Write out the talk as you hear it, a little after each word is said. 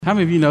How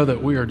many of you know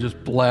that we are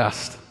just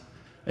blessed?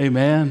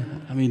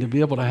 Amen. I mean, to be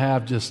able to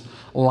have just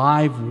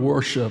live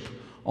worship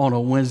on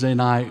a Wednesday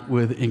night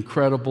with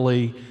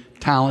incredibly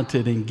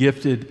talented and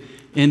gifted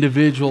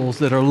individuals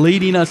that are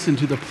leading us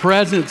into the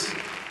presence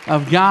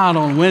of God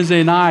on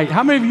Wednesday night.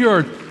 How many of you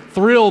are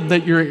thrilled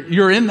that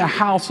you're in the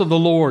house of the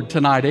Lord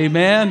tonight?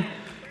 Amen.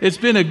 It's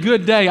been a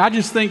good day. I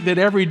just think that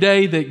every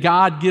day that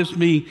God gives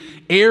me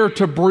air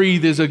to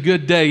breathe is a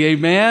good day.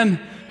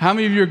 Amen. How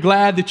many of you are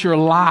glad that you're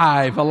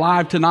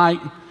alive tonight?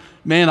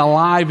 Man,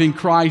 alive in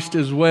Christ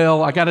as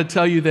well. I got to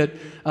tell you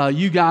that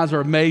you guys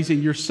are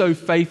amazing. You're so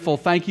faithful.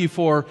 Thank you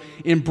for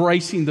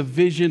embracing the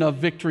vision of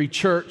Victory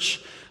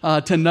Church.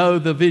 To know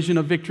the vision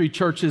of Victory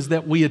Churches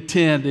that we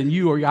attend, and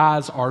you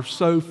guys are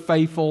so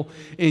faithful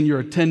in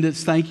your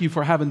attendance. Thank you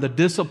for having the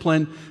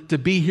discipline to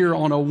be here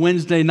on a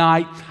Wednesday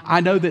night.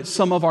 I know that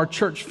some of our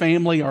church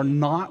family are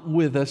not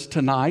with us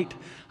tonight.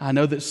 I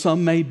know that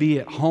some may be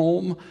at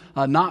home,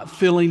 not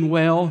feeling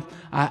well.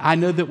 I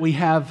know that we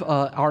have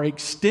our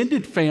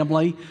extended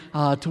family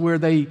to where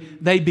they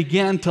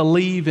began to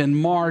leave in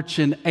March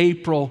and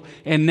April,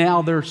 and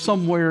now they're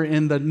somewhere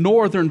in the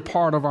northern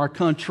part of our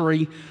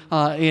country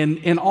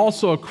and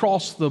also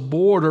across the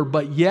border,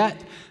 but yet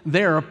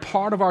they're a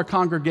part of our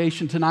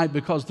congregation tonight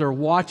because they're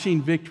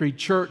watching Victory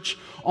Church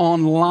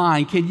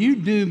online. Can you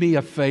do me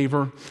a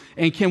favor?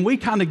 And can we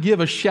kind of give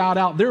a shout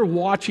out? They're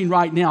watching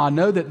right now. I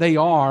know that they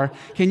are.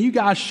 Can you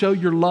guys show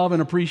your love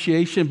and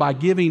appreciation by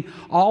giving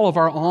all of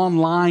our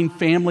online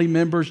family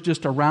members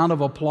just a round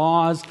of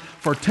applause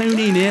for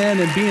tuning in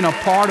and being a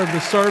part of the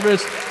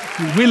service?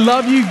 We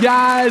love you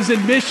guys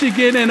in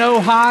Michigan and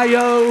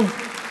Ohio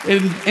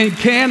and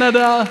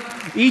Canada.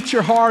 Eat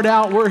your heart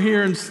out. We're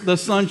here in the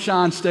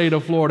Sunshine State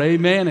of Florida.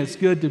 Amen. It's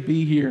good to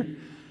be here.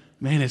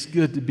 Man, it's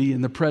good to be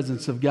in the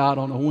presence of God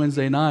on a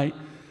Wednesday night.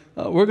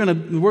 We're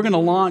gonna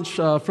launch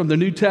from the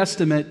New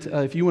Testament.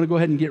 If you want to go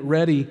ahead and get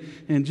ready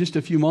in just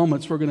a few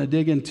moments, we're going to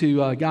dig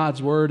into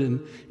God's Word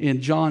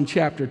in John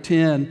chapter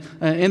 10.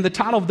 And the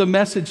title of the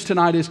message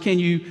tonight is "Can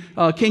you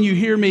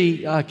hear me?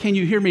 Can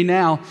you hear me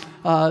now?"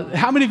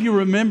 How many of you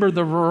remember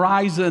the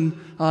Verizon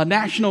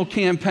national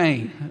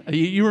campaign?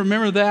 You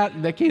remember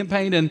that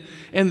campaign,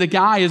 and the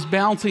guy is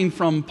bouncing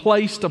from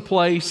place to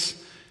place.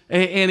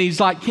 And he's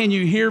like, "Can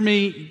you hear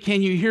me?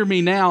 Can you hear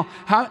me now?"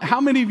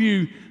 How many of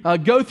you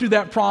go through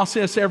that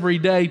process every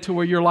day to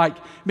where you're like,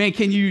 "Man,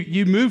 can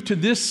you move to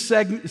this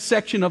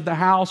section of the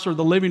house or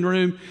the living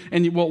room?"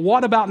 And well,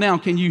 what about now?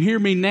 Can you hear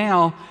me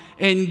now?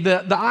 And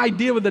the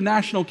idea with the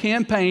national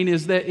campaign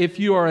is that if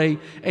you are a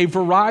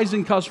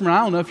Verizon customer, I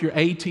don't know if you're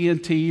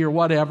AT&T or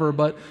whatever,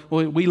 but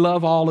we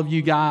love all of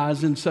you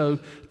guys, and so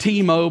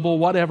T-Mobile,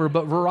 whatever.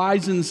 But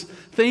Verizon's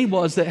theme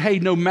was that, hey,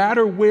 no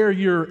matter where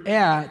you're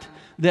at,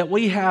 that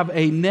we have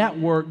a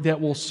network that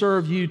will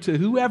serve you to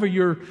whoever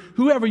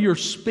you're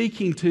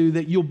speaking to,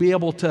 that you'll be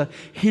able to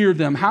hear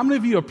them. How many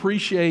of you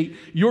appreciate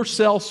your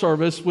cell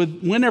service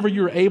whenever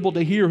you're able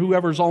to hear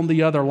whoever's on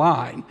the other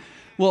line?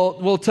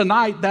 Well,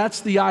 tonight,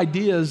 that's the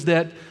idea, is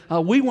that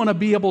we want to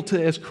be able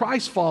to, as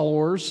Christ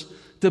followers,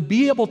 to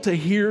be able to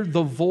hear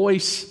the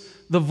voice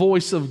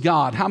of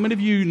God. How many of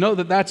you know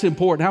that that's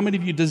important? How many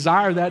of you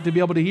desire that, to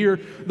be able to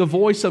hear the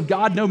voice of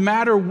God no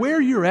matter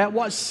where you're at,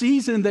 what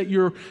season that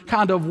you're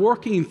kind of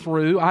working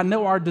through? I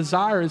know our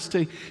desire is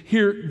to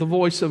hear the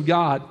voice of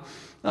God.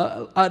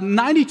 A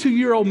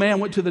 92-year-old man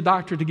went to the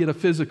doctor to get a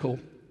physical.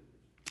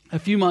 A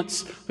few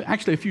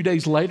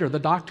days later, the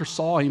doctor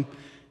saw him,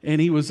 and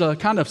he was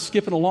kind of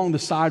skipping along the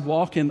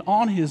sidewalk, and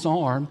on his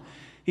arm,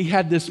 he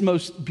had this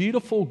most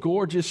beautiful,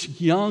 gorgeous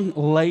young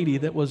lady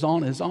that was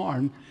on his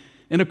arm.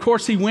 And of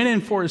course, he went in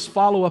for his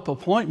follow-up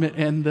appointment,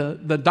 and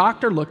the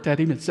doctor looked at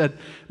him and said,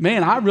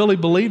 "Man, I really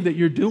believe that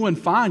you're doing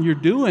fine. You're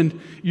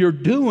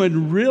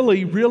doing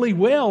really, really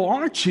well,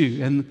 aren't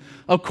you?" And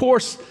of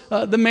course,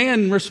 the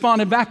man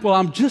responded back, "Well,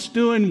 I'm just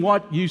doing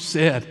what you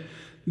said.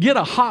 Get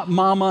a hot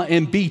mama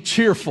and be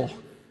cheerful."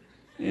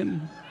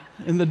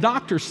 And the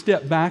doctor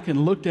stepped back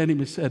and looked at him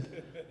and said,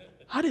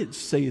 "I didn't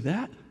say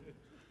that.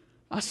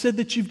 I said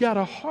that you've got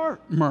a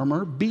heart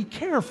murmur. Be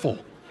careful."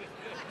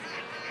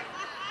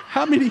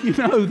 How many of you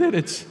know that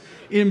it's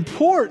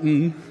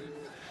important,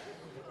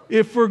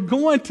 if we're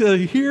going to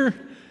hear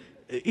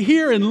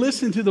and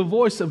listen to the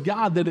voice of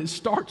God, that it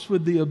starts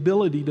with the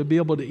ability to be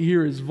able to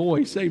hear His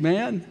voice?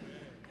 Amen?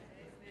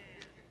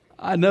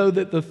 I know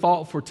that the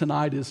thought for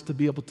tonight is to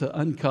be able to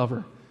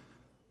uncover,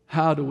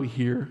 how do we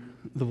hear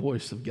the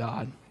voice of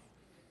God?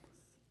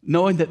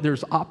 Knowing that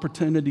there's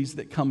opportunities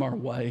that come our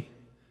way.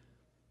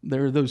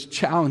 There are those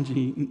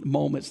challenging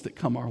moments that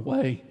come our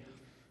way.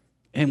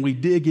 And we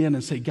dig in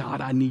and say,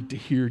 "God, I need to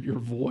hear your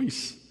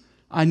voice.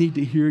 I need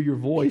to hear your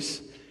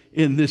voice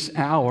in this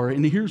hour."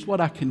 And here's what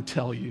I can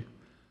tell you,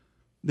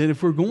 that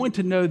if we're going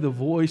to know the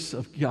voice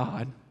of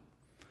God,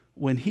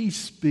 when He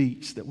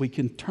speaks, that we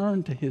can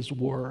turn to His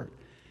Word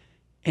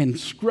and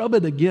scrub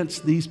it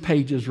against these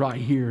pages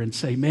right here and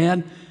say,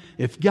 "Man,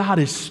 if God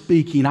is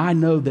speaking, I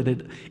know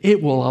that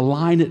it will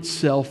align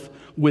itself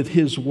with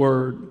His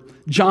Word."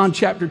 John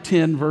chapter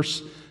 10,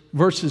 verse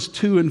verses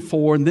 2 and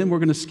 4, and then we're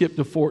going to skip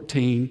to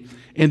 14,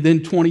 and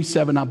then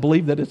 27. I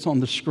believe that it's on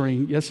the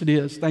screen. Yes, it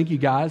is. Thank you,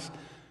 guys.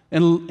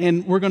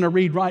 And we're going to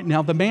read right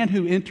now. The man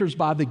who enters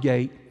by the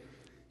gate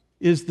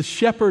is the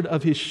shepherd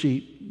of his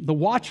sheep. The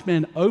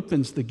watchman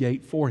opens the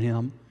gate for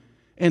him,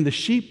 and the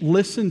sheep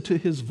listen to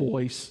his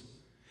voice.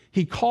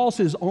 He calls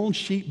his own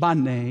sheep by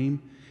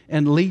name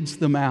and leads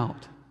them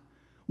out.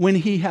 When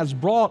he has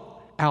brought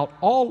out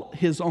all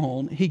his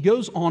own, he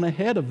goes on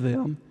ahead of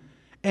them,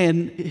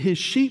 and his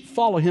sheep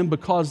follow him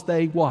because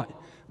they what?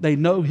 They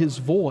know his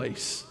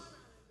voice.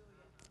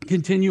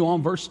 Continue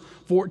on, verse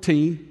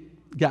 14,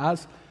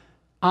 guys.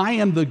 I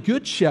am the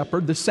good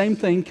shepherd. The same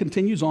thing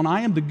continues on.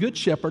 I am the good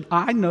shepherd.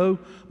 I know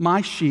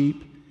my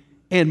sheep,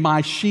 and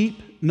my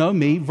sheep know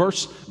me.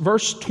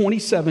 Verse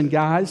 27,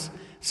 guys,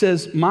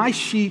 says, my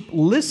sheep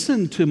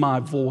listen to my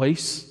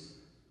voice.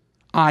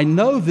 I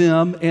know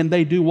them, and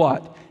they do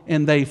what?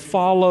 And they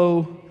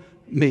follow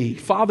me.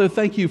 Father,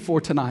 thank you for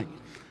tonight.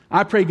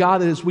 I pray,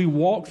 God, that as we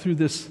walk through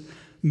this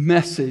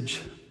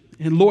message,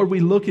 and Lord, we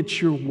look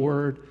at your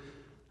word,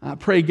 I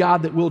pray,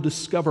 God, that we'll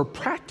discover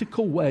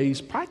practical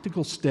ways,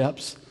 practical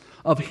steps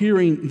of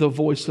hearing the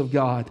voice of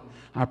God.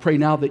 I pray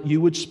now that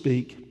you would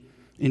speak.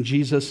 In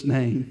Jesus'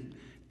 name,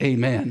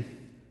 amen.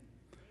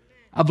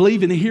 I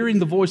believe in hearing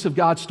the voice of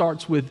God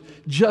starts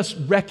with just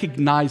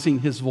recognizing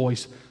his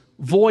voice.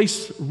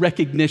 Voice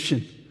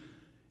recognition.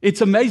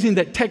 It's amazing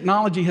that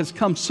technology has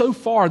come so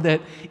far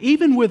that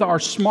even with our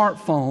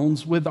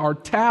smartphones, with our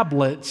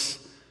tablets,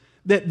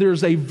 that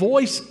there's a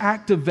voice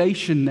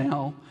activation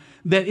now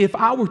that if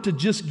I were to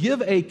just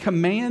give a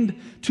command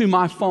to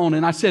my phone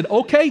and I said,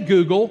 okay,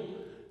 Google,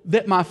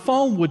 that my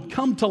phone would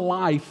come to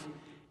life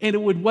and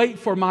it would wait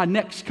for my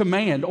next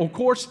command. Of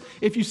course,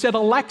 if you said,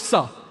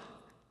 Alexa,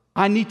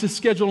 I need to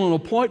schedule an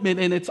appointment,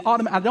 and it's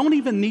automatic. I don't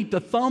even need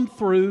to thumb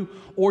through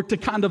or to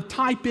kind of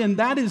type in.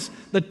 That is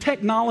the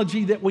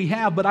technology that we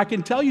have. But I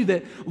can tell you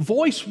that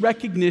voice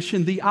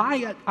recognition, the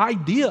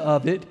idea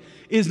of it,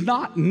 is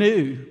not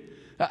new.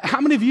 How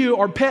many of you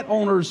are pet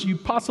owners? You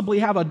possibly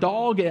have a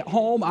dog at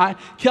home.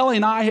 Kelly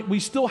and I, we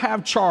still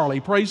have Charlie.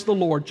 Praise the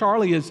Lord.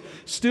 Charlie is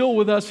still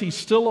with us. He's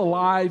still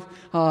alive,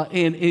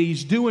 and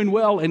he's doing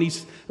well.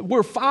 And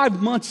we're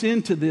 5 months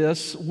into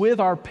this with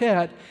our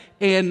pet,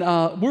 and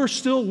we're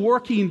still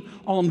working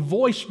on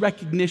voice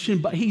recognition,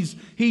 but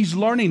he's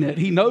learning it.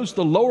 He knows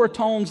the lower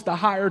tones, the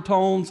higher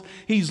tones.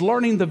 He's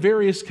learning the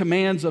various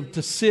commands of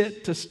to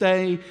sit, to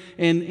stay,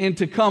 and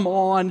to come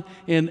on,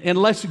 and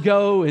let's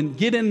go, and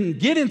get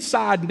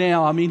inside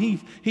now. I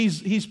mean,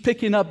 he's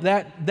picking up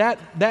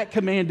that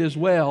command as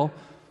well,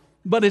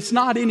 but it's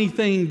not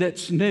anything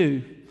that's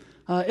new.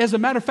 As a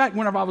matter of fact,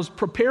 whenever I was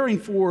preparing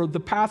for the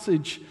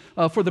passage,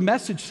 for the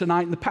message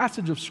tonight, and the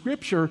passage of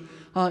Scripture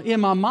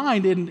in my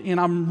mind, and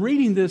I'm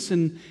reading this,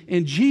 and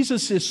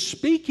Jesus is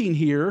speaking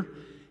here,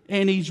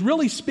 and he's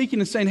really speaking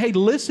and saying, hey,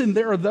 listen,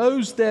 there are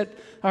those that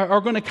are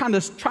going to kind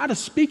of try to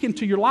speak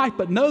into your life,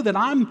 but know that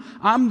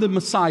I'm the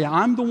Messiah.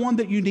 I'm the one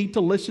that you need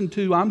to listen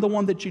to. I'm the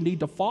one that you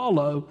need to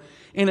follow.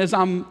 And as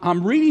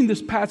I'm reading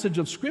this passage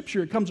of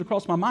Scripture, it comes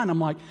across my mind. I'm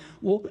like,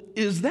 well,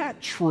 is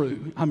that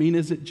true? I mean,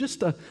 is it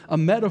just a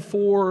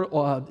metaphor?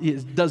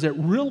 Does it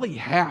really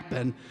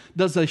happen?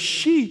 Do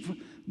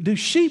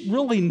sheep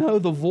really know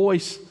the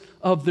voice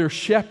of their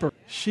shepherd?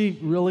 Sheep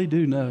really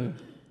do know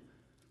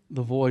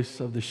the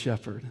voice of the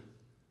shepherd.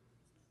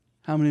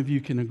 How many of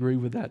you can agree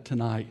with that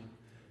tonight?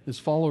 As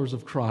followers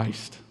of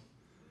Christ,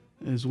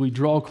 as we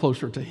draw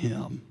closer to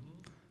him,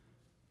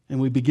 and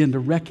we begin to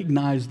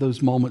recognize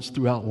those moments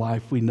throughout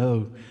life, we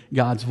know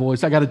God's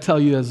voice. I got to tell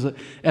you,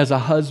 as a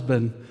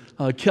husband,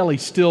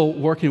 Kelly's still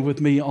working with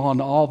me on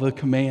all the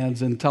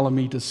commands and telling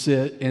me to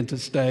sit and to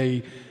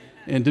stay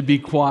and to be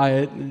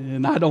quiet,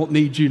 and I don't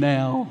need you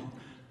now.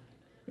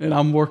 And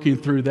I'm working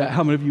through that.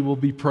 How many of you will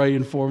be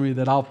praying for me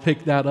that I'll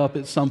pick that up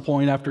at some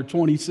point after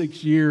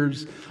 26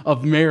 years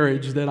of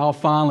marriage, that I'll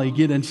finally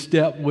get in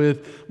step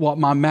with what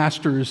my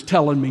master is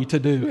telling me to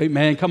do?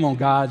 Amen. Come on,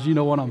 guys. You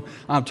know what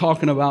I'm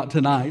talking about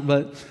tonight.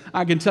 But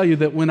I can tell you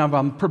that when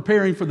I'm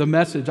preparing for the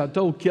message, I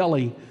told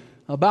Kelly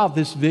about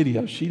this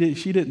video. She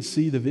didn't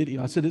see the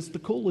video. I said, it's the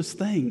coolest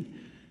thing.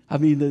 I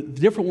mean, the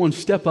different ones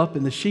step up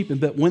in the sheep,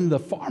 but when the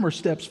farmer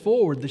steps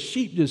forward, the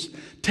sheep just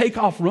take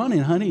off running,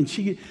 honey.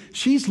 And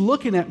she's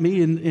looking at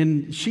me,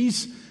 and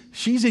she's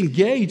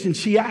engaged, and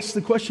she asks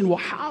the question,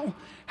 well,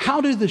 how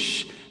do the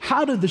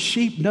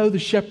sheep know the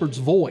shepherd's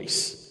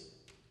voice?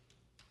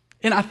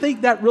 And I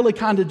think that really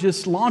kind of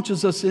just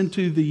launches us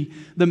into the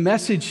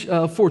message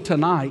for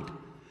tonight.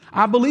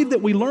 I believe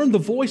that we learn the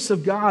voice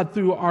of God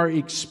through our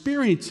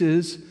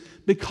experiences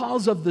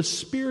because of the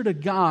Spirit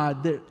of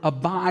God that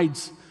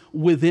abides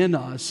within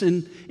us.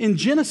 And in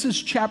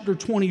Genesis chapter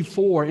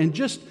 24, and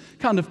just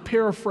kind of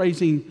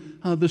paraphrasing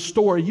the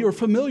story, you're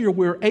familiar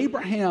where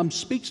Abraham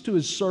speaks to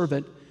his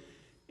servant,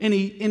 and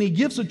he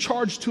gives a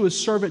charge to his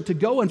servant to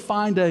go and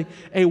find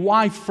a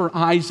wife for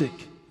Isaac.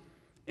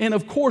 And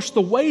of course, the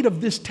weight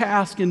of this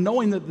task, and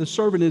knowing that the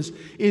servant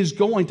is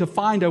going to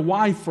find a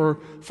wife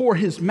for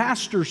his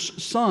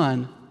master's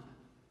son,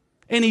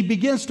 and he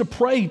begins to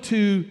pray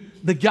to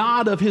the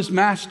God of his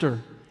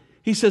master.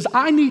 He says,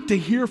 I need to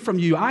hear from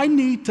you. I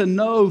need to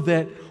know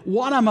that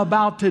what I'm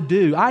about to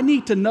do, I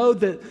need to know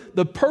that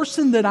the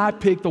person that I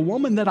pick, the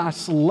woman that I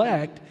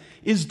select,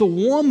 is the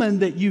woman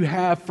that you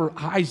have for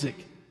Isaac.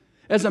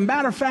 As a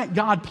matter of fact,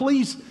 God,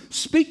 please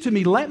speak to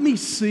me. Let me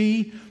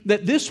see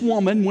that this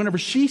woman, whenever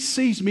she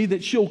sees me,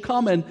 that she'll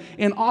come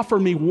and offer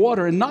me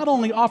water. And not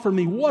only offer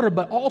me water,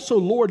 but also,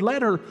 Lord,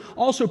 let her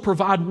also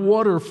provide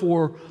water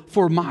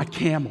for my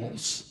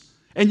camels.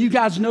 And you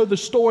guys know the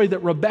story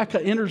that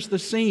Rebekah enters the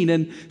scene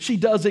and she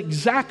does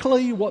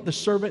exactly what the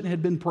servant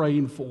had been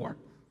praying for.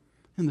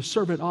 And the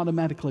servant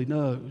automatically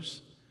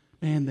knows,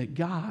 man, that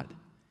God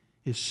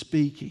is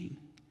speaking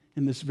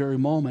in this very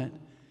moment.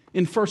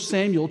 In 1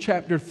 Samuel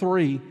chapter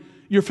 3,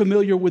 you're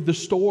familiar with the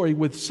story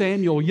with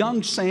Samuel,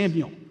 young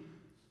Samuel,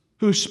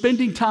 who's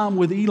spending time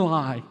with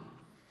Eli.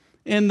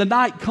 And the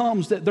night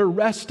comes that they're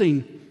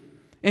resting,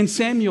 and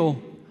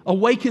Samuel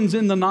awakens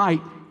in the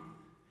night,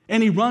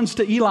 and he runs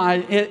to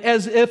Eli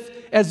as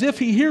if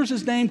he hears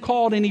his name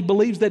called and he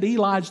believes that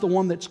Eli's the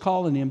one that's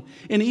calling him.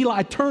 And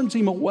Eli turns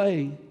him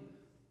away.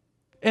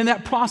 And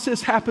that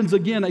process happens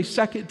again a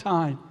second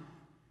time.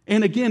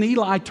 And again,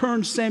 Eli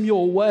turns Samuel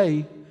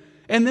away.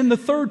 And then the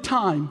third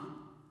time,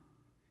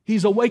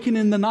 he's awakened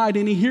in the night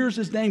and he hears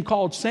his name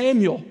called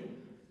Samuel.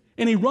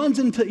 And he runs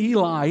into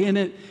Eli,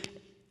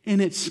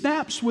 and it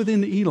snaps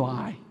within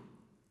Eli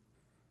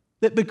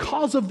that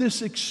because of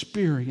this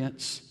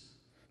experience,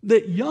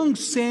 that young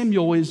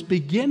Samuel is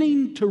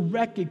beginning to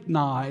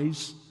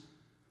recognize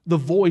the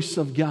voice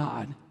of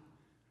God.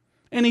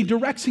 And he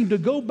directs him to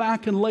go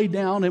back and lay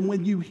down. And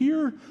when you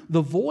hear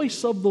the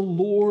voice of the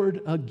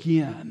Lord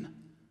again,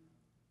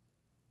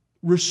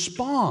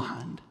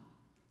 respond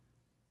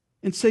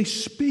and say,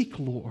 speak,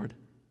 Lord,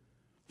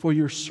 for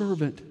your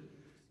servant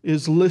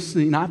is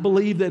listening. I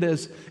believe that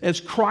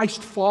as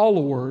Christ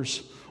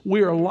followers,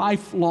 we are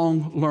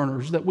lifelong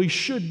learners, that we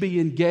should be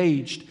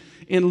engaged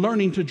in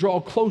learning to draw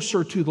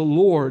closer to the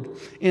Lord,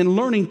 in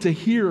learning to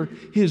hear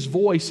His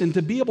voice and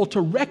to be able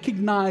to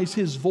recognize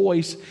His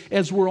voice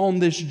as we're on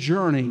this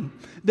journey.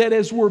 That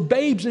as we're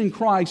babes in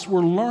Christ, we're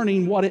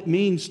learning what it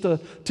means to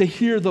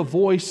hear the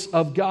voice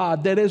of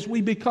God. That as we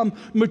become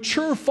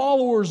mature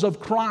followers of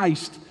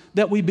Christ,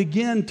 that we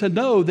begin to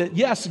know that,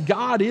 yes,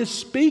 God is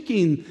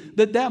speaking,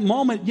 that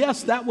moment,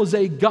 yes, that was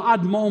a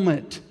God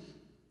moment.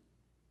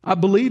 I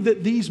believe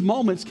that these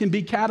moments can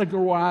be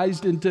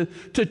categorized into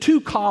two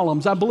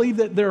columns. I believe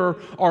that there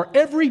are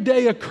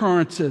everyday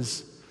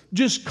occurrences,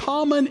 just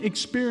common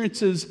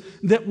experiences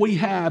that we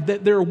have,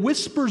 that there are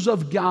whispers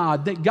of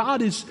God, that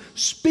God is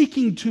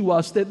speaking to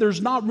us, that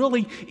there's not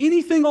really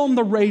anything on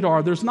the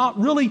radar. There's not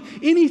really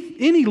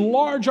any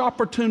large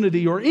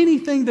opportunity or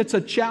anything that's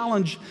a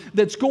challenge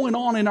that's going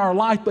on in our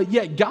life, but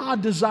yet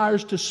God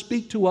desires to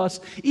speak to us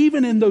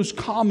even in those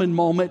common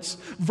moments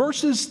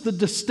versus the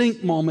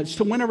distinct moments,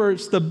 to whenever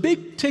it's the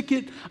big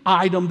ticket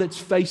item that's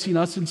facing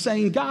us and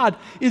saying, God,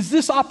 is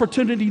this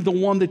opportunity the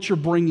one that you're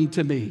bringing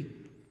to me?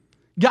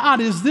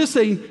 God, is this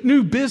a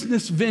new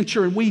business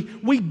venture? And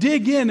we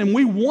dig in and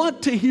we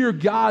want to hear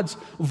God's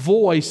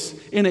voice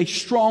in a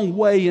strong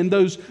way in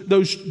those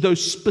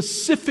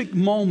specific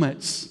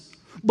moments.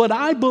 But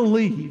I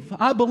believe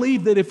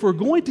that if we're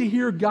going to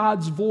hear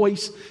God's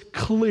voice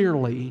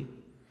clearly,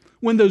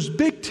 when those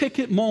big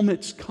ticket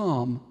moments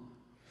come,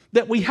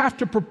 that we have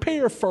to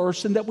prepare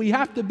first and that we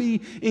have to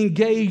be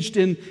engaged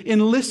in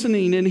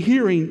listening and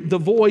hearing the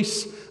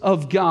voice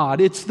of God.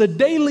 It's the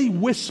daily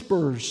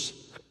whispers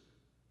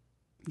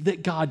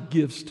that God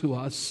gives to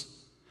us.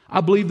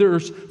 I believe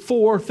there's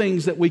 4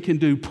 things that we can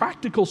do,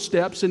 practical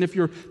steps. And if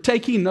you're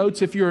taking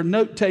notes, if you're a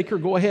note taker,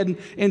 go ahead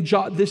and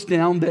jot this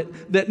down.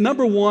 That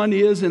number 1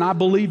 is, and I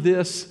believe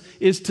this,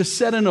 is to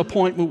set an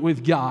appointment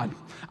with God.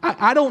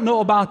 I don't know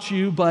about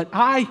you, but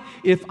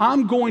if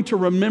I'm going to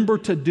remember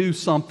to do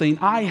something,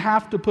 I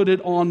have to put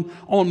it on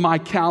my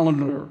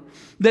calendar.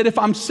 That if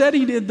I'm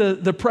sitting in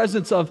the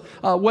presence of,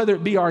 whether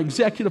it be our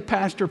executive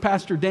pastor,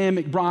 Pastor Dan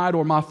McBride,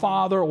 or my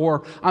father,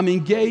 or I'm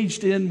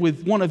engaged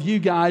with one of you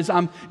guys,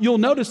 you'll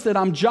notice that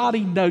I'm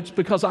jotting notes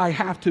because I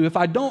have to. If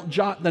I don't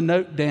jot the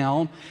note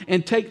down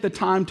and take the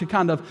time to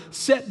kind of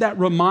set that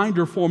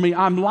reminder for me,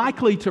 I'm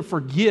likely to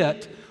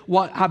forget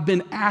what I've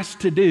been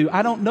asked to do.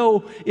 I don't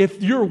know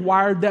if you're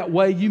wired that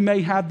way. You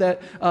may have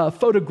that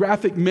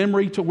photographic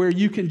memory to where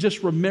you can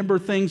just remember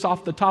things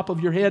off the top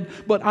of your head,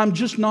 but I'm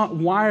just not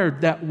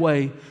wired that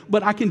way.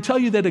 But I can tell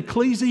you that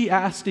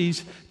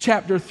Ecclesiastes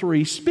chapter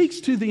 3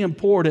 speaks to the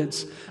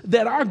importance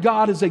that our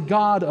God is a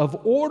God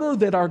of order,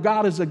 that our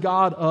God is a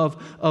God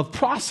of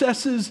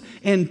processes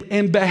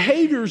and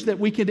behaviors that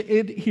we can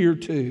adhere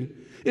to.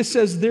 It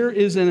says there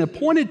is an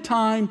appointed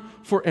time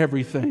for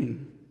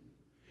everything.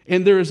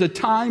 And there is a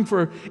time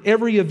for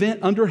every event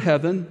under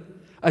heaven,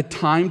 a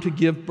time to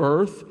give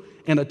birth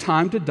and a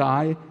time to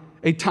die,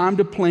 a time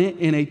to plant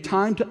and a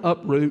time to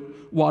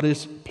uproot what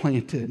is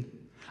planted.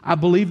 I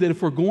believe that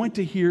if we're going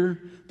to hear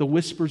the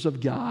whispers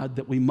of God,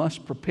 that we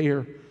must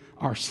prepare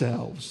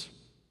ourselves.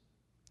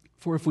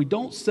 For if we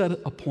don't set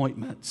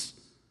appointments,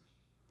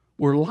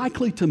 we're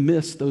likely to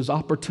miss those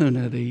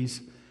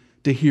opportunities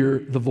to hear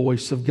the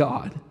voice of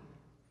God.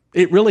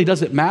 It really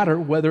doesn't matter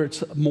whether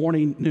it's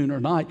morning, noon, or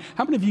night.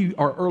 How many of you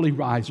are early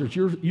risers?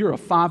 You're a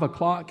 5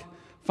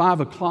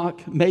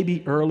 o'clock,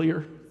 maybe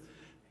earlier.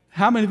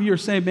 How many of you are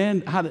saying,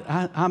 man,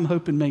 I'm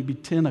hoping maybe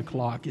 10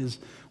 o'clock is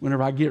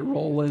whenever I get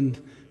rolling.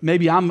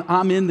 Maybe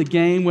I'm in the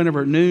game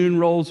whenever noon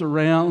rolls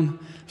around.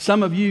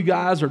 Some of you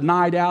guys are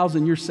night owls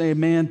and you're saying,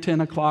 man,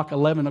 10 o'clock,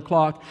 11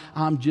 o'clock,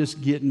 I'm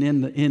just getting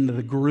into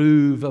the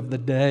groove of the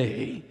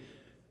day.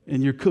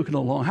 And you're cooking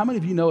along. How many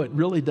of you know it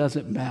really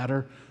doesn't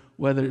matter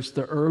whether it's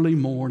the early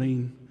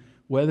morning,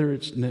 whether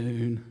it's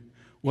noon,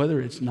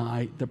 whether it's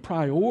night? The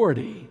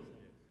priority,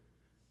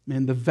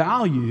 man, the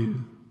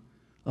value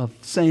of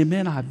saying,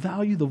 man, I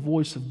value the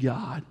voice of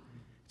God.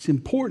 It's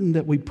important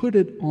that we put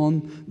it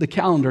on the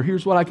calendar.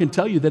 Here's what I can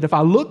tell you, that if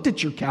I looked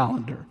at your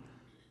calendar,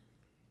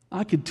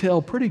 I could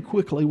tell pretty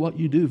quickly what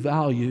you do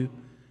value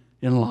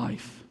in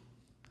life.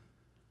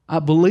 I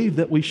believe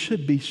that we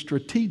should be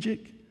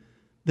strategic,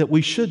 that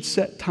we should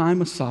set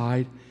time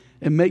aside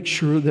and make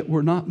sure that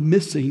we're not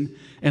missing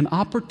an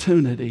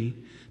opportunity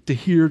to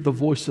hear the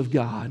voice of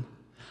God.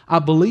 I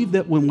believe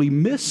that when we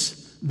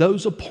miss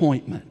those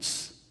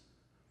appointments,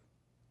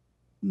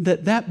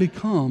 that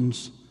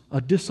becomes a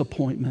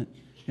disappointment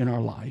in our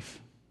life.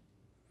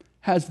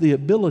 Has the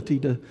ability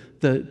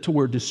to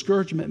where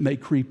discouragement may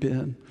creep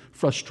in,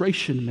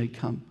 frustration may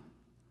come.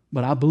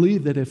 But I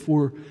believe that if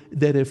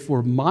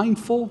we're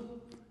mindful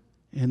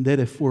and that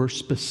if we're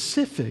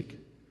specific,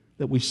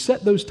 that we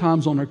set those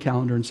times on our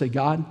calendar and say,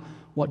 God,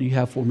 what do you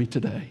have for me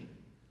today?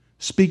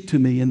 Speak to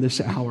me in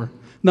this hour.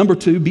 Number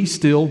 2, be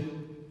still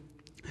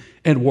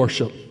and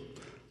worship.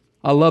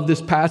 I love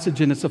this passage,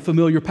 and it's a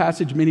familiar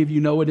passage. Many of you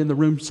know it in the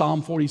room.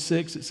 Psalm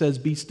 46, it says,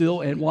 be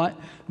still and what?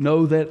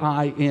 Know that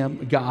I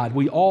am God.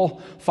 We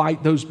all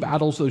fight those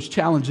battles, those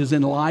challenges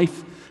in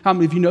life. How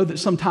many of you know that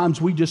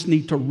sometimes we just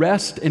need to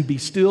rest and be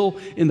still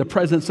in the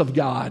presence of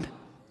God?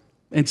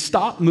 And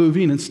stop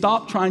moving and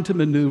stop trying to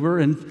maneuver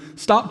and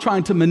stop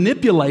trying to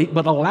manipulate,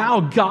 but allow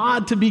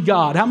God to be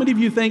God. How many of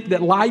you think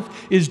that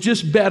life is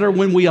just better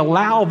when we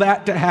allow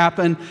that to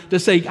happen, to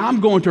say, I'm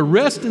going to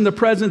rest in the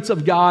presence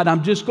of God.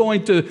 I'm just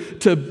going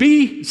to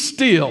be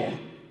still.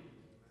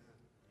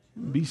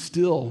 Be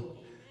still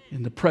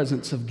in the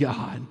presence of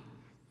God.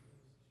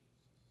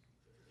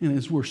 And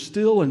as we're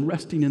still and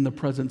resting in the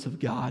presence of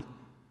God,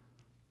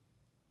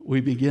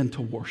 we begin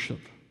to worship.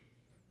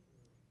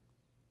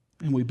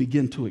 And we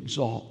begin to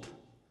exalt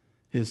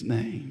His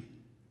name.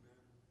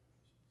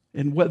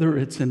 And whether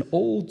it's an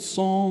old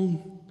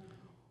song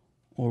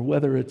or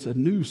whether it's a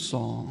new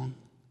song,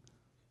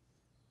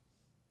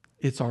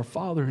 it's our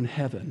Father in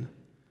heaven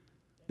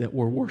that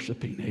we're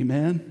worshiping.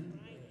 Amen?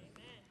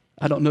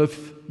 I don't know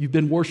if you've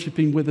been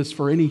worshiping with us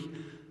for any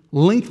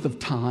length of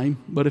time,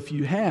 but if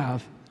you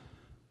have,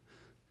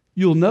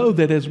 you'll know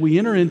that as we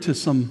enter into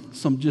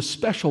some just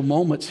special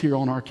moments here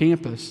on our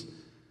campus,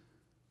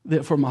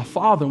 that for my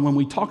father, when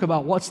we talk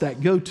about what's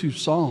that go-to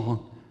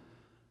song,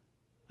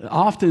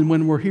 often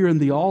when we're here in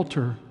the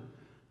altar,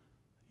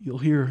 you'll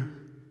hear,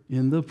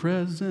 in the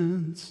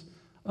presence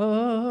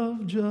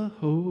of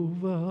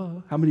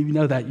Jehovah. How many of you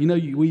know that? You know,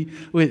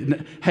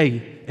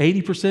 hey,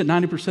 80%,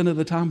 90% of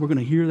the time, we're going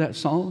to hear that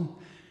song.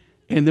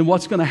 And then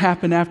what's going to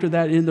happen after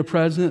that in the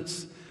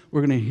presence?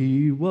 We're going to,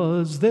 He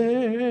was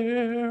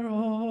there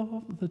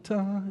all the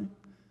time.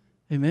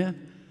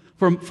 Amen.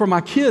 For my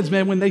kids,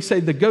 man, when they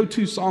say the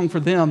go-to song for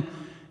them,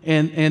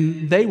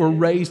 and they were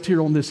raised here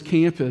on this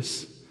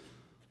campus,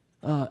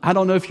 I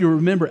don't know if you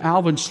remember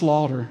Alvin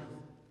Slaughter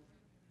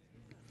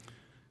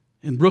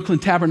in Brooklyn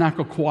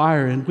Tabernacle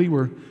Choir, and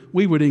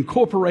we would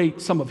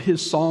incorporate some of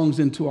his songs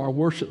into our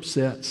worship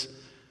sets.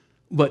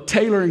 But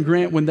Taylor and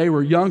Grant, when they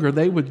were younger,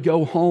 they would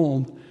go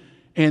home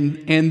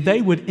and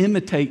they would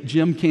imitate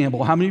Jim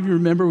Campbell. How many of you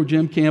remember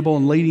Jim Campbell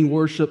and leading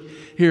worship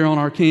here on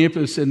our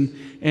campus? And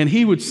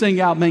he would sing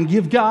out, man,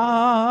 give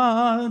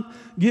God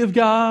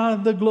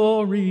the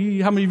glory.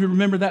 How many of you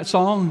remember that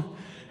song?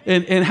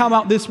 And how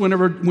about this,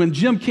 when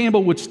Jim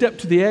Campbell would step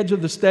to the edge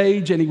of the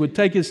stage and he'd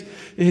take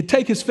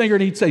his finger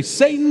and he'd say,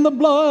 Satan, the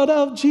blood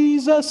of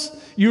Jesus.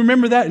 You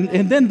remember that?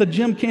 And then the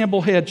Jim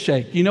Campbell head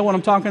shake. You know what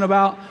I'm talking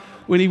about?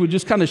 When he would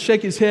just kind of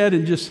shake his head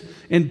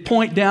and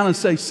point down and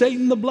say,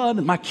 Satan, the blood.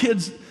 And my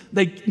kids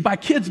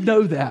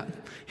know that.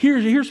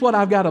 Here's what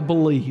I've got to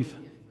believe.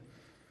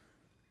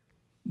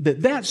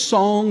 That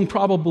song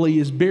probably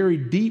is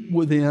buried deep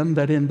within,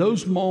 that in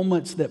those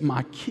moments that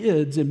my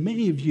kids and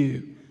many of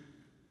you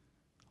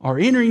are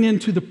entering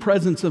into the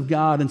presence of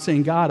God and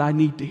saying, God, I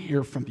need to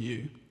hear from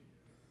you.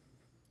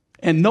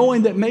 And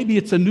knowing that maybe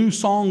it's a new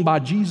song by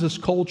Jesus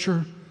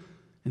Culture,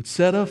 and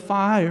set a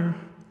fire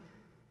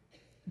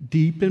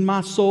deep in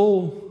my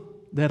soul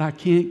that I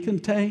can't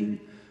contain,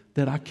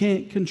 that I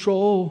can't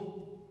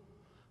control.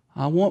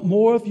 I want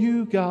more of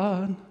you,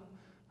 God.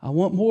 I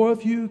want more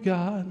of you,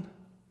 God.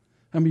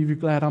 How many of you are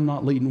glad I'm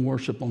not leading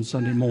worship on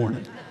Sunday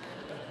morning?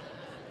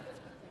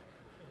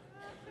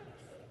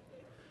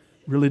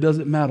 Really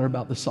doesn't matter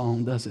about the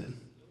song, does it?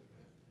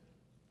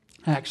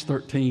 Acts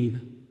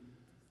 13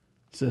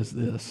 says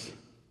this.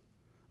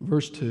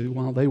 Verse 2,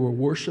 while they were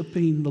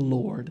worshiping the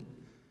Lord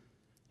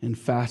and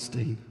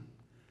fasting,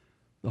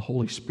 the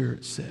Holy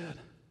Spirit said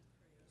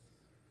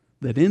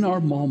that in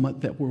our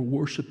moment that we're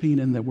worshiping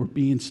and that we're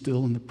being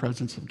still in the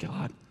presence of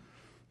God,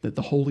 that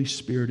the Holy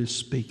Spirit is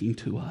speaking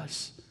to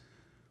us.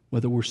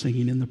 Whether we're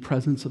singing in the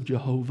presence of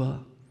Jehovah,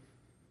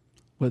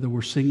 whether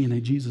we're singing a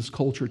Jesus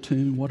Culture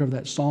tune, whatever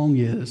that song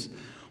is,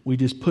 we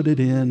just put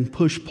it in,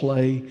 push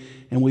play,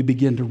 and we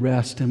begin to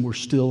rest, and we're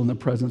still in the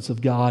presence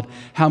of God.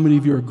 How many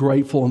of you are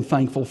grateful and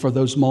thankful for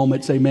those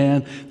moments,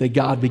 amen, that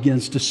God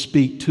begins to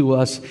speak to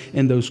us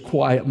in those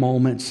quiet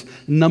moments?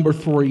 Number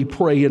 3,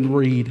 pray and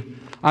read.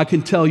 I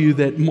can tell you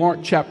that Mark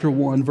chapter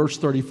 1, verse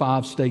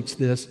 35 states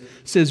this. It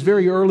says,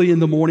 very early in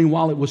the morning,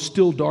 while it was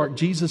still dark,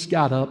 Jesus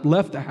got up,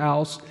 left the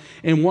house,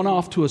 and went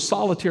off to a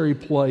solitary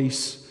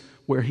place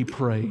where he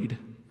prayed.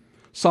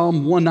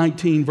 Psalm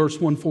 119, verse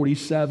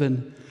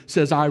 147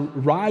 says, I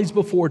rise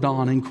before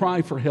dawn and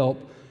cry for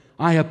help.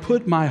 I have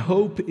put my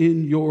hope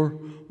in your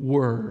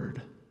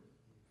word.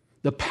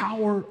 The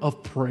power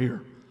of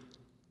prayer.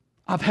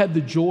 I've had the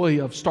joy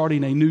of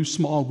starting a new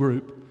small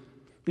group.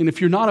 And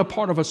if you're not a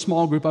part of a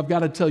small group, I've got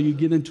to tell you,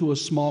 get into a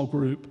small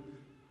group.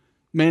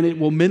 Man, it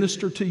will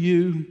minister to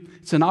you.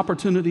 It's an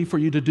opportunity for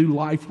you to do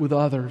life with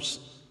others.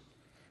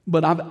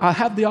 But I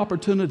have the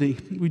opportunity.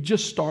 We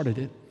just started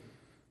it.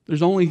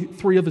 There's only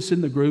 3 of us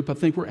in the group. I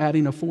think we're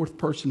adding a 4th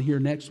person here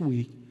next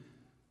week.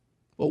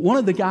 But one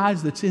of the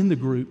guys that's in the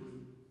group,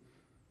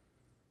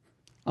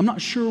 I'm not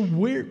sure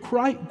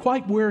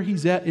quite where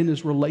he's at in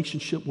his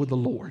relationship with the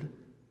Lord.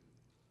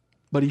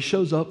 But he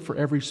shows up for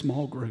every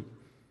small group.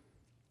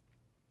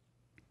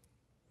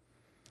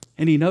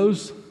 And he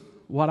knows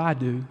what I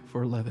do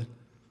for a living.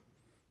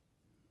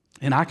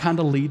 And I kind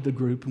of lead the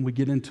group, and we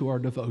get into our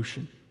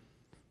devotion.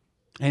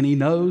 And he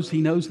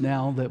knows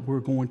now that we're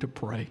going to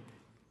pray.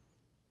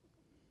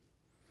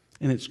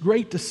 And it's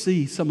great to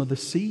see some of the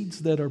seeds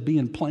that are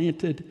being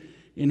planted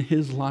in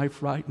his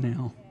life right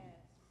now.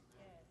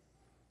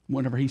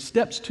 Whenever he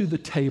steps to the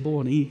table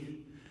and he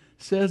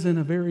says in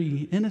a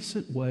very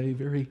innocent way,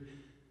 very,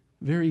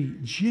 very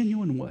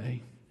genuine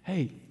way,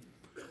 hey,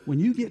 when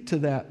you get to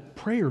that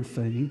prayer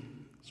thing,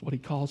 that's what he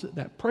calls it,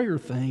 that prayer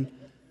thing,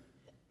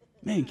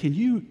 man, can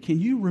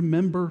you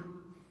remember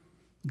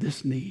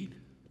this need?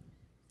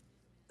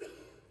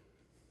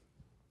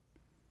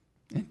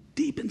 And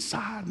deep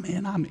inside,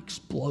 man, I'm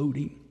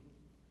exploding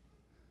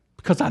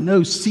because I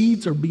know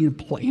seeds are being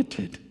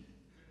planted.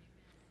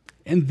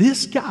 And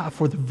this guy,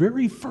 for the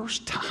very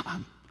first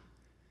time,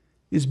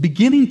 is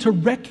beginning to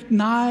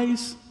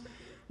recognize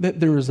that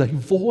there is a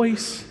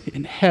voice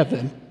in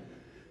heaven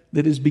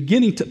that is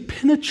beginning to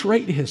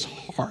penetrate his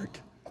heart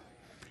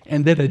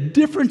and that a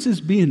difference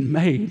is being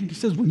made. He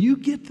says, when you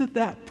get to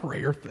that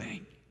prayer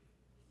thing,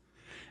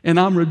 and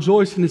I'm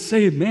rejoicing and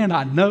saying, man,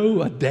 I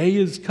know a day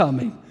is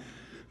coming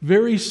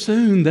very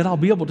soon that I'll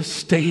be able to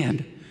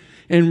stand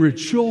and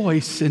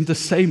rejoice and to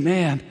say,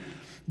 man,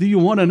 do you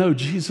want to know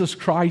Jesus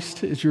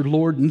Christ as your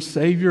Lord and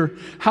Savior?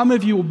 How many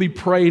of you will be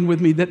praying with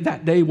me that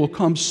that day will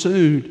come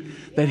soon,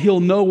 that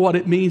he'll know what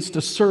it means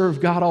to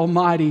serve God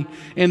Almighty,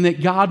 and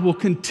that God will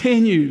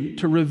continue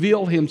to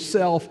reveal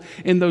himself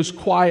in those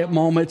quiet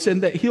moments,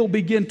 and that he'll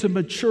begin to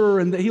mature,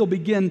 and that he'll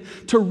begin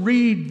to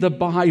read the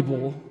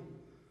Bible?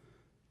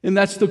 And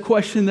that's the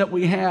question that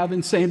we have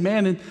in saying,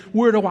 man, and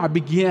where do I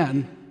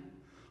begin?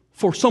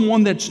 For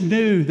someone that's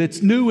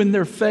new in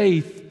their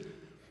faith,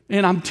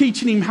 and I'm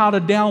teaching him how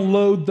to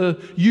download the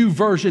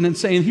YouVersion and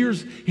saying,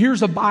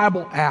 here's a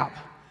Bible app.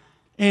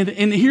 And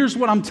here's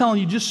what I'm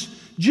telling you,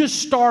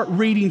 just start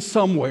reading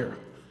somewhere.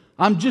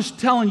 I'm just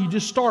telling you,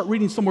 just start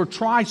reading somewhere.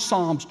 Try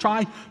Psalms,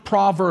 try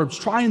Proverbs,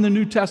 try in the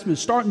New Testament,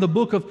 start in the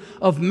book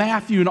of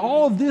Matthew. And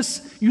all of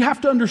this, you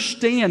have to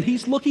understand,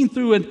 he's looking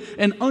through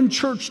an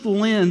unchurched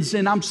lens.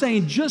 And I'm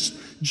saying, just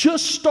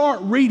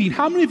start reading.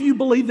 How many of you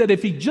believe that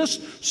if he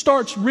just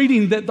starts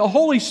reading, that the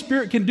Holy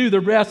Spirit can do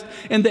the rest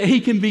and that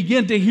he can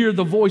begin to hear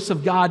the voice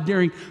of God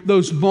during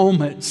those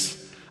moments?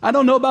 I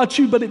don't know about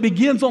you, but it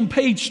begins on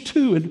page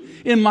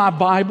 2 in my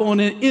Bible, and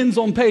it ends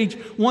on page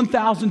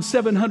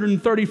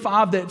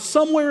 1735, that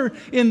somewhere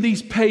in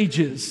these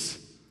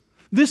pages,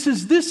 this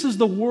is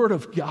the Word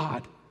of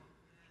God.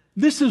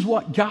 This is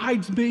what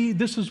guides me.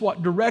 This is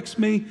what directs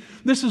me.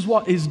 This is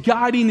what is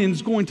guiding and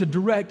is going to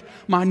direct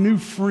my new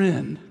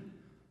friend.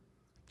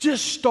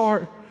 Just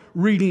start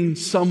reading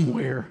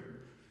somewhere.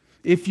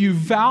 If you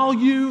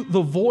value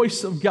the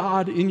voice of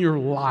God in your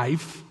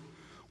life,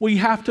 we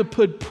have to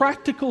put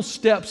practical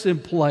steps in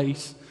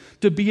place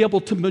to be able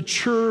to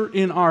mature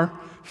in our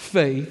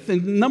faith.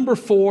 And number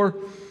 4,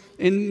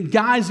 and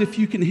guys, if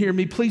you can hear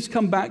me, please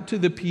come back to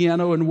the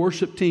piano and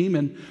worship team,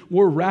 and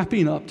we're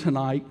wrapping up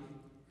tonight.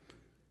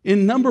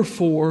 In number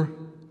 4,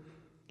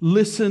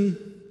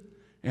 listen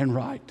and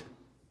write.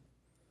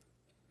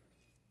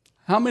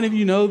 How many of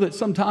you know that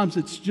sometimes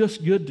it's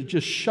just good to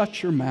just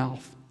shut your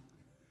mouth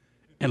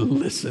and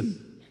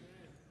listen?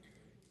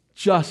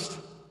 Just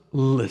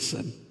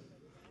listen.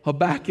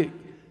 Habakkuk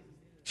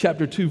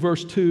chapter 2,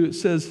 verse 2, it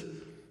says,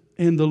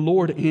 and the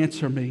Lord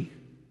answered me,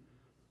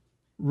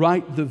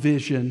 write the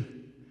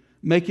vision,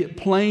 Make it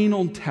plain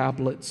on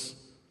tablets,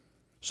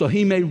 so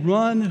he may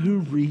run who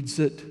reads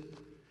it.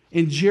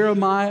 In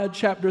Jeremiah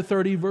chapter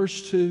 30,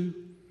 verse 2,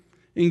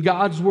 and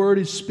God's word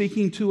is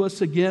speaking to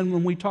us again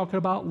when we talk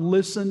about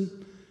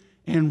listen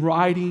and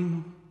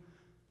writing.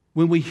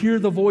 When we hear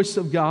the voice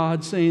of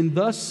God saying,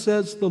 "Thus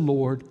says the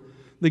Lord,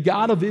 the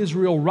God of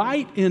Israel,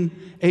 write in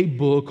a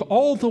book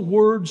all the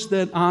words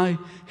that I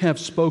have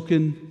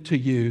spoken to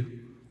you."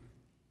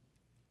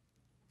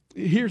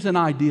 Here's an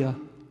idea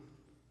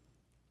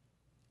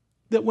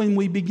that when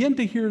we begin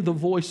to hear the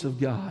voice of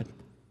God,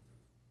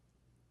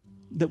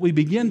 that we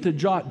begin to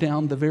jot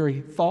down the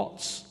very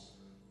thoughts,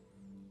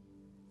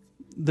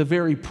 the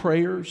very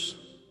prayers,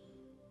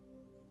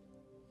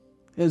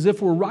 as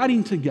if we're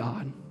writing to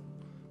God,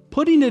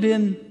 putting it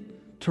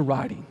into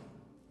writing,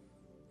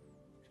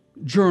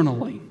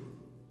 journaling.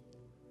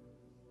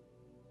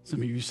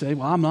 Some of you say,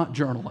 "Well, I'm not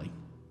journaling.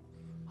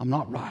 I'm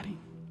not writing."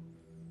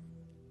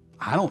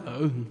 I don't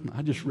know.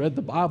 I just read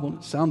the Bible and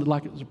it sounded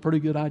like it was a pretty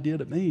good idea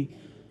to me.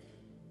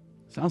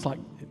 Sounds like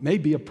it may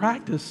be a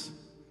practice,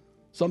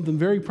 something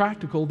very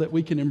practical that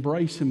we can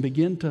embrace and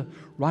begin to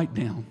write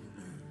down.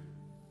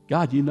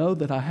 God, you know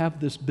that I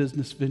have this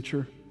business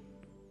venture.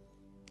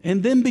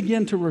 And then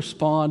begin to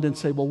respond and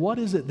say, well, what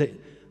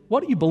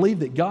do you believe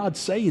that God's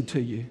saying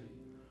to you?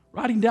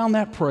 Writing down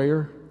that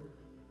prayer,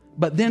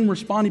 but then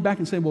responding back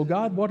and saying, well,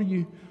 God, what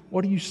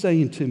are you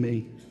saying to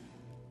me?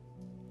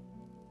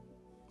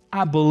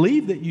 I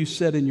believe that you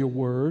said in your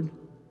word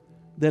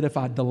that if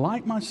I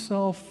delight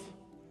myself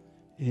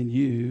in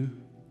you,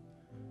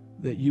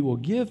 that you will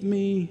give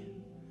me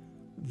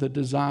the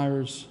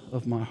desires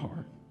of my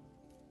heart.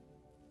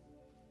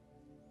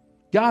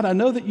 God, I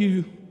know that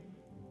you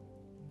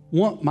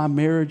want my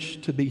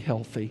marriage to be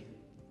healthy.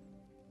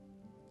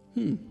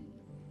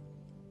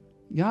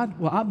 God,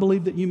 well, I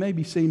believe that you may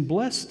be saying,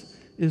 blessed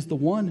is the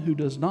one who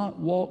does not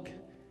walk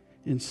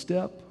in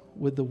step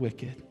with the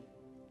wicked.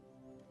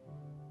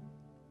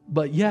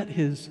 But yet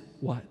his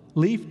what?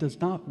 Leaf does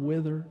not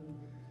wither.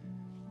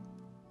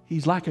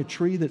 He's like a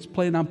tree that's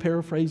planted, I'm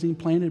paraphrasing,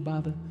 planted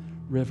by the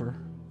river.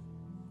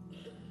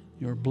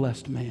 You're a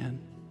blessed man.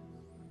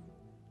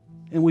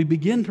 And we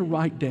begin to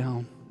write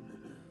down.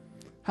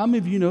 How many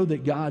of you know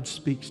that God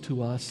speaks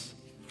to us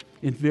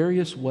in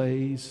various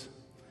ways,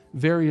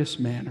 various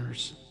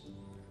manners?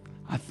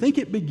 I think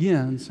it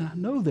begins, and I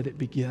know that it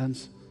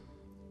begins,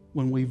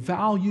 when we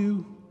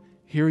value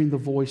hearing the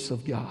voice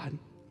of God.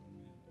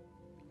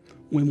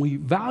 When we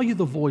value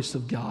the voice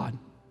of God,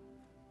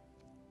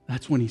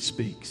 that's when He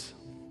speaks.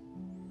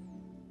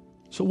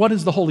 So what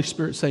is the Holy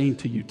Spirit saying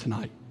to you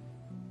tonight?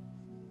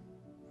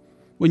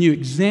 When you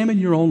examine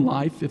your own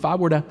life, if I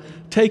were to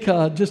take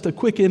just a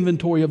quick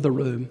inventory of the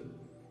room,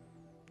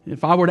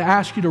 if I were to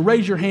ask you to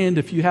raise your hand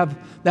if you have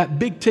that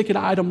big ticket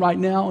item right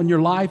now in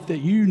your life that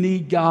you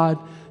need God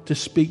to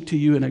speak to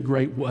you in a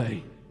great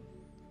way,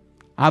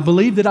 I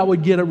believe that I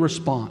would get a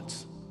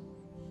response.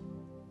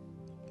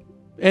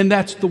 And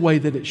that's the way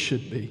that it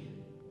should be.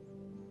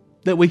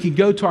 That we can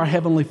go to our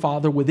Heavenly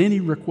Father with any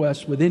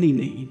request, with any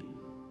need.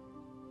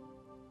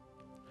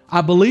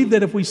 I believe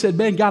that if we said,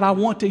 man, God, I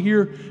want to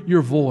hear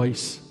your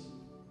voice,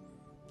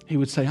 He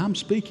would say, I'm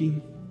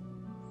speaking.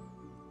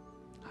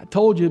 I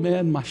told you,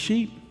 man, my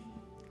sheep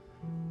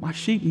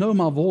know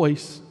my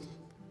voice.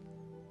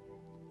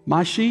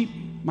 My sheep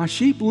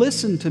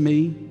listen to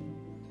me.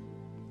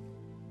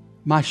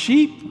 My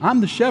sheep,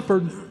 I'm the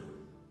shepherd.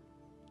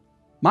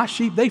 My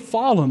sheep, they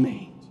follow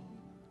me.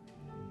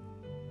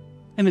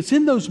 And it's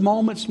in those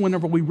moments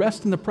whenever we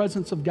rest in the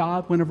presence of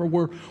God, whenever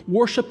we're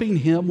worshiping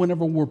Him,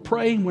 whenever we're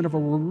praying, whenever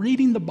we're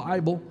reading the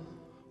Bible,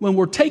 when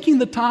we're taking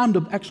the time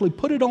to actually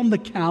put it on the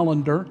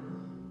calendar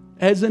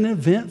as an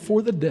event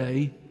for the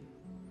day,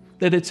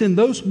 that it's in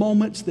those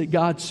moments that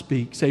God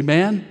speaks.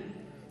 Amen?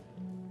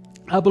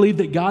 I believe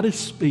that God is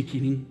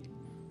speaking.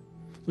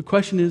 The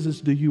question is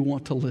do you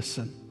want to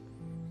listen?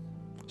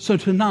 So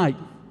tonight,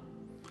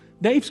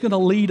 Dave's going to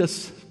lead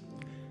us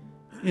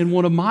in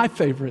one of my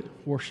favorite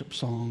worship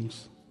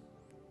songs.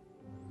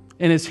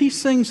 And as he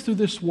sings through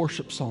this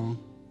worship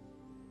song,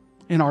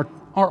 and our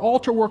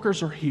altar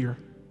workers are here,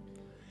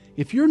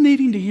 if you're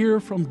needing to hear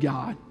from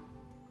God,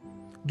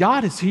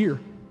 God is here.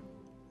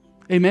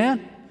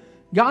 Amen?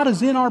 God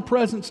is in our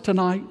presence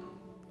tonight.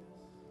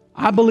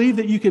 I believe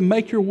that you can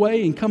make your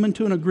way and come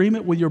into an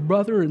agreement with your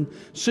brother and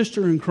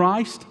sister in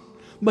Christ.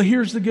 But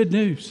here's the good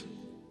news,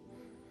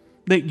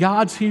 that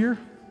God's here.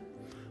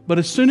 But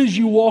as soon as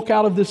you walk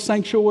out of this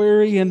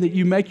sanctuary and that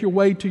you make your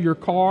way to your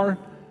car,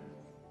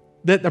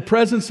 that the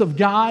presence of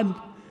God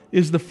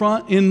is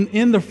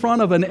in the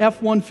front of an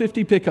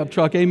F-150 pickup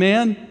truck.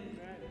 Amen?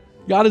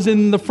 God is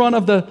in the front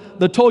of the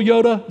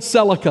Toyota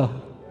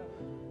Celica.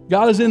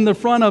 God is in the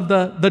front of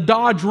the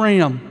Dodge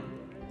Ram.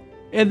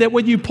 And that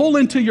when you pull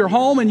into your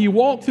home and you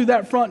walk through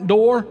that front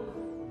door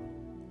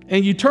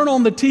and you turn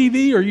on the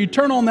TV or you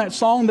turn on that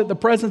song, that the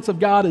presence of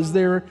God is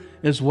there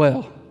as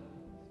well.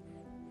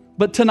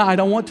 But tonight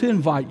I want to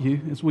invite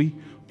you, as we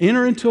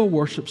enter into a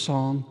worship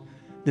song,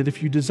 that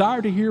if you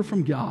desire to hear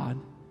from God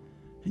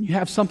and you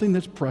have something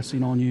that's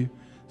pressing on you,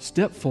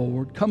 step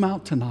forward, come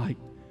out tonight,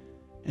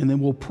 and then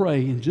we'll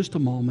pray in just a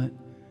moment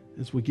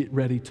as we get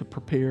ready to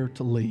prepare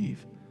to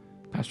leave.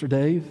 Pastor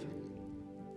Dave?